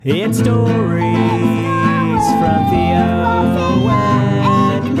It's stories from Theo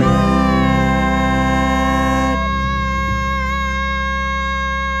and Matt.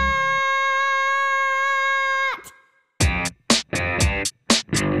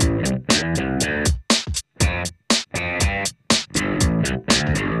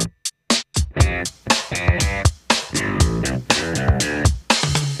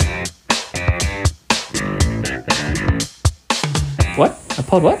 What? A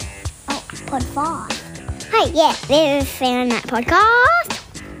pod what? Oh, podcast. Hey, yeah, this is Theo and Matt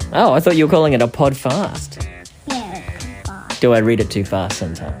podcast. Oh, I thought you were calling it a pod fast. Yeah, podcast. Do I read it too fast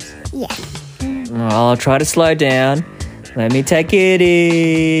sometimes? Yeah. Oh, I'll try to slow down. Let me take it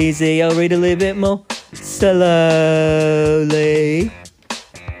easy. I'll read a little bit more slowly.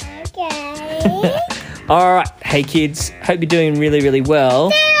 Okay. All right. Hey, kids. Hope you're doing really, really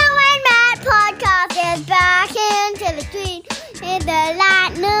well. Theo and Matt podcast is back into the street with the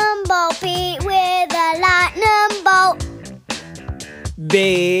lightning bolt, Pete with the lightning bolt.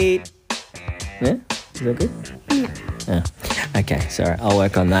 Beat. Yeah? Is that good? No. Oh. Okay, sorry. I'll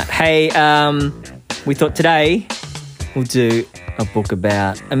work on that. Hey, we thought today we'll do a book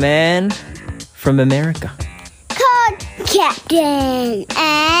about a man from America. Called Captain America.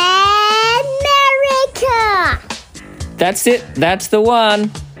 That's it. That's the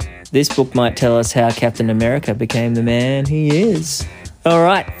one. This book might tell us how Captain America became the man he is. All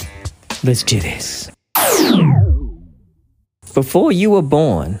right, let's do this. Before you were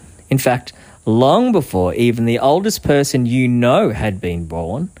born, in fact, long before even the oldest person you know had been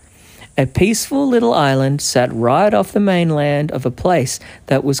born, a peaceful little island sat right off the mainland of a place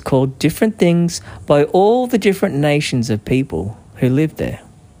that was called different things by all the different nations of people who lived there.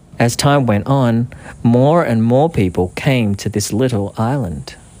 As time went on, more and more people came to this little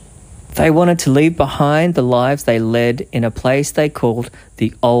island. They wanted to leave behind the lives they led in a place they called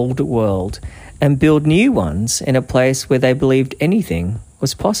the Old World and build new ones in a place where they believed anything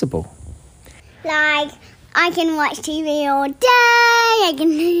was possible. Like, I can watch TV all day. I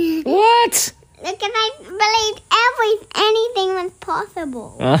can. What? Because I believed anything was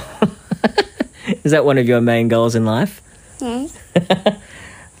possible. Is that one of your main goals in life? Yes.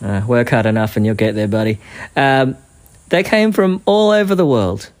 Work hard enough and you'll get there, buddy. They came from all over the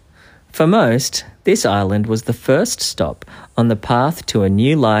world. For most, this island was the first stop on the path to a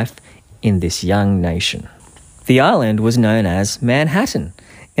new life in this young nation. The island was known as Manhattan,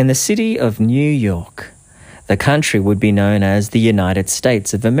 in the city of New York. The country would be known as the United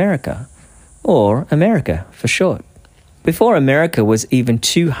States of America, or America for short. Before America was even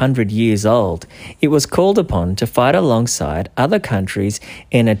 200 years old, it was called upon to fight alongside other countries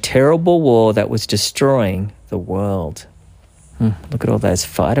in a terrible war that was destroying the world. Look at all those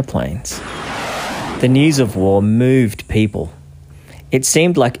fighter planes. The news of war moved people. It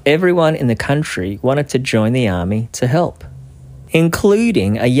seemed like everyone in the country wanted to join the army to help,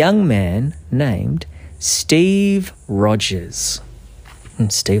 including a young man named Steve Rogers.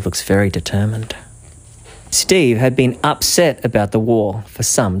 Steve looks very determined. Steve had been upset about the war for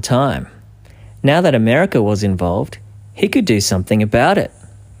some time. Now that America was involved, he could do something about it.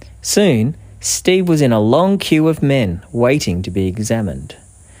 Soon, Steve was in a long queue of men waiting to be examined.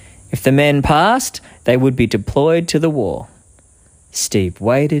 If the men passed, they would be deployed to the war. Steve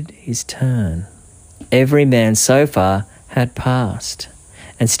waited his turn. Every man so far had passed,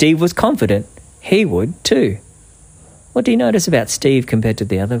 and Steve was confident he would too. What do you notice about Steve compared to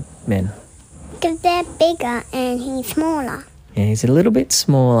the other men? Because they're bigger and he's smaller. Yeah, he's a little bit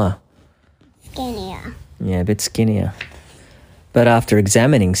smaller. Skinnier. Yeah, a bit skinnier. But after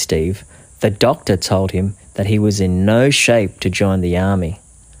examining Steve, the doctor told him that he was in no shape to join the army.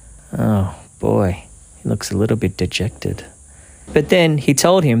 Oh, boy, he looks a little bit dejected. But then he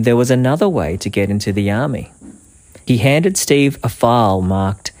told him there was another way to get into the army. He handed Steve a file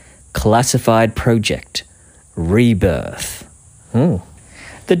marked Classified Project, Rebirth.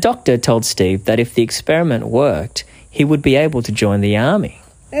 The doctor told Steve that if the experiment worked, he would be able to join the army.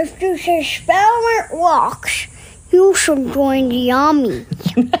 If this experiment works, you should join the army.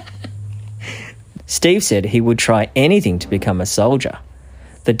 Steve said he would try anything to become a soldier.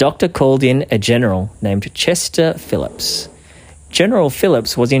 The doctor called in a general named Chester Phillips. General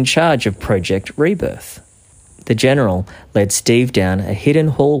Phillips was in charge of Project Rebirth. The general led Steve down a hidden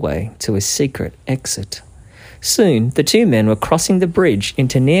hallway to a secret exit. Soon, the two men were crossing the bridge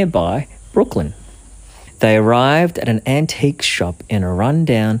into nearby Brooklyn. They arrived at an antique shop in a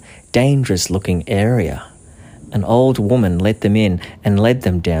run-down, dangerous-looking area. An old woman let them in and led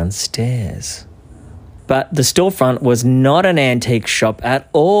them downstairs. But the storefront was not an antique shop at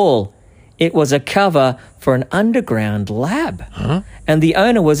all. It was a cover for an underground lab. And the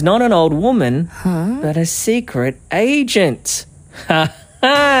owner was not an old woman, but a secret agent. Ha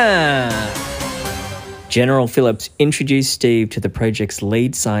ha! General Phillips introduced Steve to the project's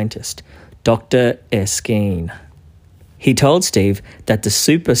lead scientist, Dr. Erskine. He told Steve that the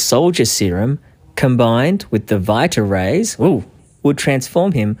super soldier serum, combined with the Vita rays, would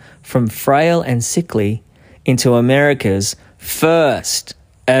transform him from frail and sickly into America's first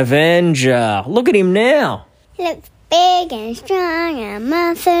Avenger. Look at him now. He looks big and strong and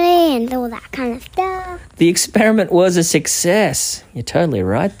muscly and all that kind of stuff. The experiment was a success. You're totally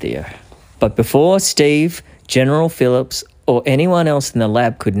right there. But before Steve, General Phillips, or anyone else in the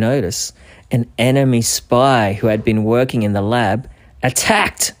lab could notice, an enemy spy who had been working in the lab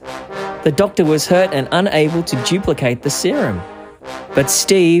attacked. The doctor was hurt and unable to duplicate the serum. But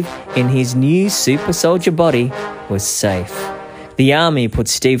Steve, in his new super soldier body, was safe. The army put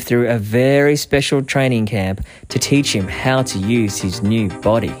Steve through a very special training camp to teach him how to use his new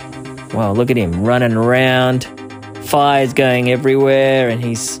body. Wow, look at him running around, fires going everywhere, and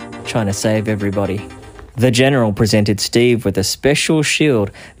he's trying to save everybody. The general presented Steve with a special shield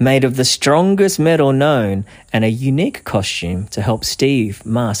made of the strongest metal known and a unique costume to help Steve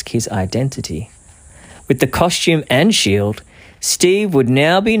mask his identity. With the costume and shield, Steve would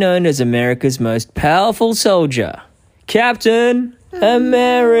now be known as America's most powerful soldier, Captain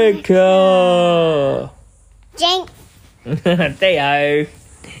America. Jinx. Theo.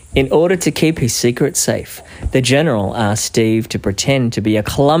 In order to keep his secret safe, the general asked Steve to pretend to be a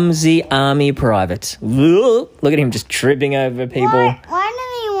clumsy army private. Look at him just tripping over people. Why do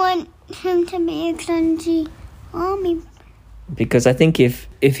they want him to be a clumsy army? Because I think if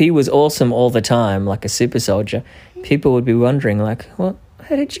he was awesome all the time, like a super soldier, people would be wondering, like, how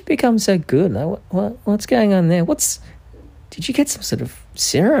did you become so good? Like, what's going on there? Did you get some sort of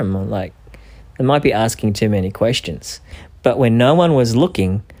serum? Or like, they might be asking too many questions. But when no one was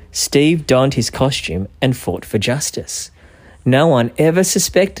looking, Steve donned his costume and fought for justice. No one ever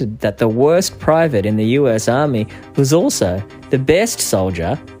suspected that the worst private in the US Army was also the best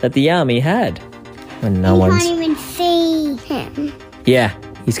soldier that the Army had. When no one's... can't even see him. Yeah,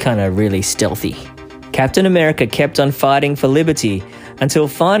 he's kind of really stealthy. Captain America kept on fighting for liberty until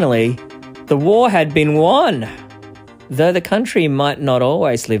finally the war had been won. Though the country might not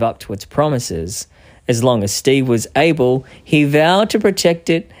always live up to its promises, as long as Steve was able, he vowed to protect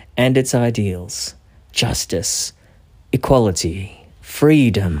it and its ideals. Justice, equality,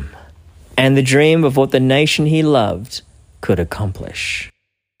 freedom, and the dream of what the nation he loved could accomplish.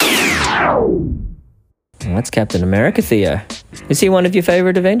 That's Captain America, Theo. Is he one of your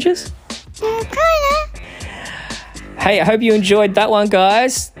favourite Avengers? Kinda. Hey, I hope you enjoyed that one,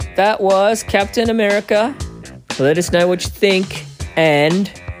 guys. That was Captain America. Let us know what you think, and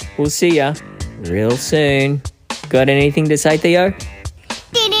we'll see ya real soon. Got anything to say, Theo?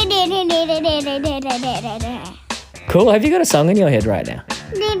 Cool. Have you got a song in your head right now?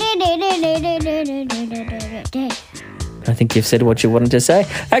 I think you've said what you wanted to say.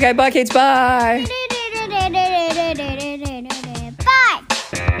 Okay, bye, kids. Bye.